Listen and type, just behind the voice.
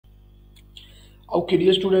Okay,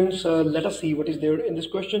 dear students, let us see what is there in this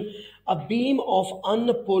question. A beam of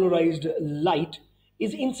unpolarized light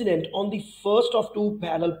is incident on the first of two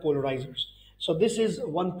parallel polarizers. So this is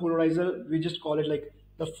one polarizer. We just call it like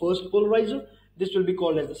the first polarizer. This will be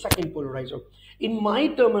called as the second polarizer. In my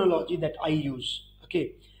terminology that I use,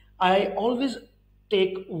 okay, I always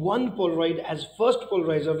take one polaroid as first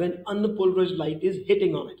polarizer when unpolarized light is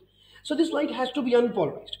hitting on it. So this light has to be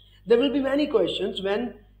unpolarized. There will be many questions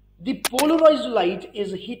when the polarized light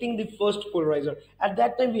is hitting the first polarizer. At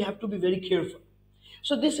that time, we have to be very careful.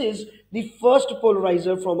 So this is the first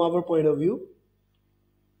polarizer from our point of view.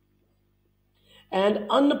 And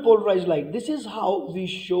unpolarized light, this is how we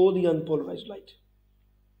show the unpolarized light.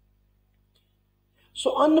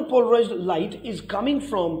 So unpolarized light is coming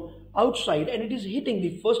from outside and it is hitting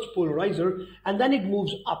the first polarizer, and then it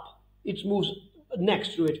moves up. It moves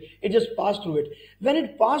next to it. It just passed through it. When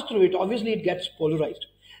it passed through it, obviously it gets polarized.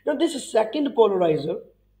 Now this second polarizer,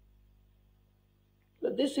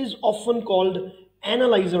 this is often called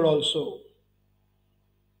analyzer also.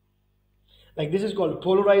 Like this is called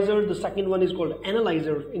polarizer, the second one is called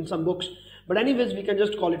analyzer in some books. But anyways, we can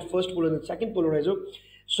just call it first polarizer and second polarizer.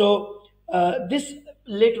 So this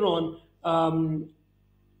later on,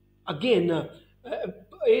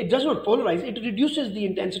 it does not polarize, it reduces the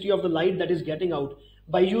intensity of the light that is getting out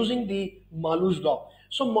by using the Malu's law.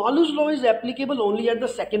 So Malu's law is applicable only at the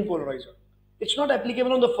second polarizer. It's not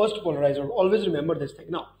applicable on the first polarizer. Always remember this thing.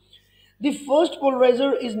 Now, the first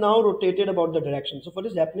polarizer is now rotated about the direction. So what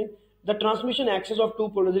is happening? The transmission axis of two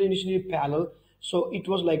polarizers initially parallel. So it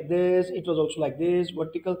was like this, it was also like this,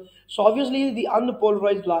 vertical. So obviously the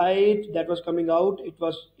unpolarized light that was coming out,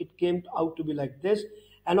 it came out to be like this.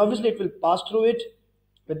 And obviously it will pass through it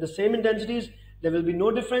with the same intensities. There will be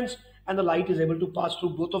no difference and the light is able to pass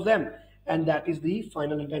through both of them. And that is the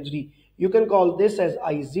final intensity. You can call this as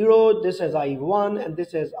I0, this as I1, and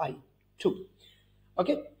this as I2.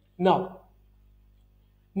 Okay. Now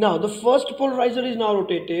the first polarizer is now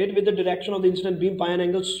rotated with the direction of the incident beam by an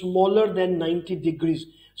angle smaller than 90 degrees.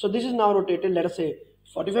 So this is now rotated, let us say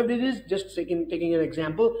 45 degrees, just taking an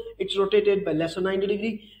example. It's rotated by less than 90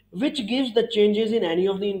 degrees, which gives the changes in any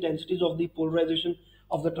of the intensities of the polarization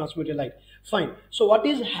of the transmitted light. Fine. So what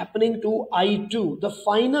is happening to I2, the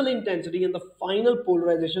final intensity and the final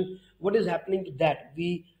polarization? What is happening to that?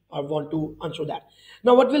 We want to answer that.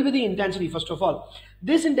 Now, what will be the intensity? First of all,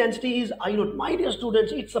 this intensity is I naught. My dear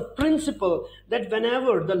students, it's a principle that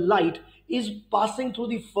whenever the light is passing through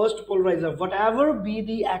the first polarizer, whatever be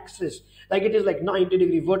the axis, like it is like 90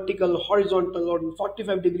 degree vertical, horizontal, or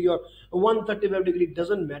 45 degree or 135 degree,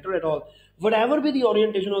 doesn't matter at all. Whatever be the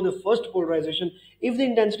orientation of the first polarization, if the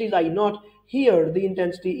intensity is I naught, here the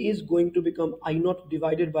intensity is going to become I naught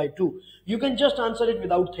divided by 2. You can just answer it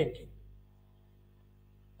without thinking.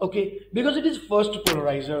 Okay, because it is first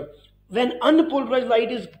polarizer. When unpolarized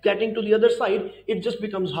light is getting to the other side, it just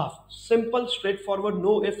becomes half. Simple, straightforward,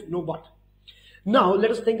 no if, no but. Now let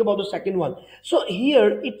us think about the second one. So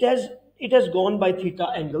here it has gone by theta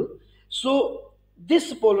angle. So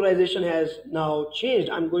this polarization has now changed.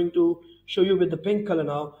 I'm going to show you with the pink color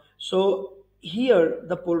now. So here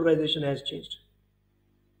the polarization has changed.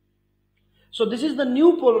 So this is the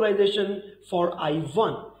new polarization for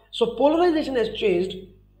I1. So polarization has changed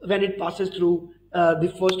when it passes through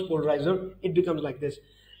the first polarizer. It becomes like this.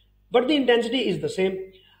 But the intensity is the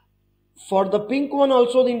same. For the pink one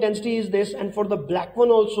also the intensity is this, and for the black one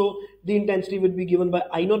also the intensity would be given by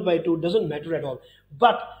I naught by 2. Doesn't matter at all.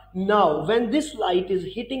 But now when this light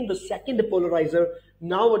is hitting the second polarizer,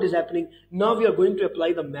 now what is happening? Now we are going to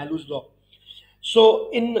apply the Malu's law. So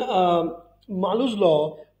in Malu's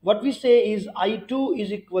law, what we say is I2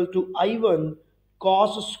 is equal to I1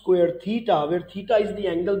 cos square theta, where theta is the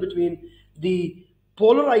angle between the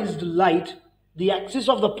polarized light, the axis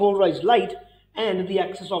of the polarized light, and the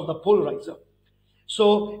axis of the polarizer.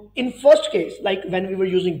 So in first case, like when we were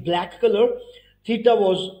using black color, theta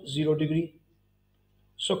was 0 degree.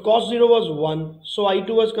 So cos 0 was 1. So I2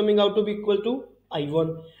 was coming out to be equal to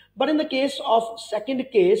I1. But in the case of second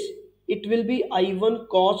case, it will be I1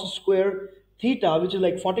 cos square theta, which is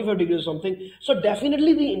like 45 degrees or something. So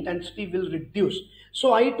definitely the intensity will reduce.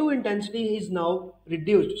 So I2 intensity is now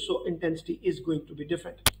reduced. So intensity is going to be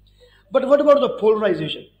different. But what about the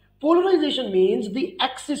polarization? Polarization means the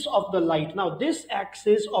axis of the light. Now this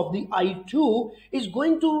axis of the I2 is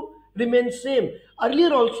going to remain same.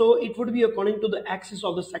 Earlier also it would be according to the axis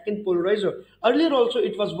of the second polarizer. Earlier also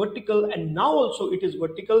it was vertical and now also it is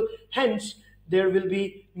vertical. Hence there will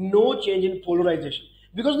be no change in polarization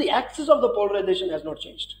because the axis of the polarization has not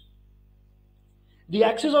changed. The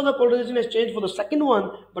axis of the polarization has changed for the second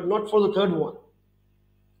one but not for the third one.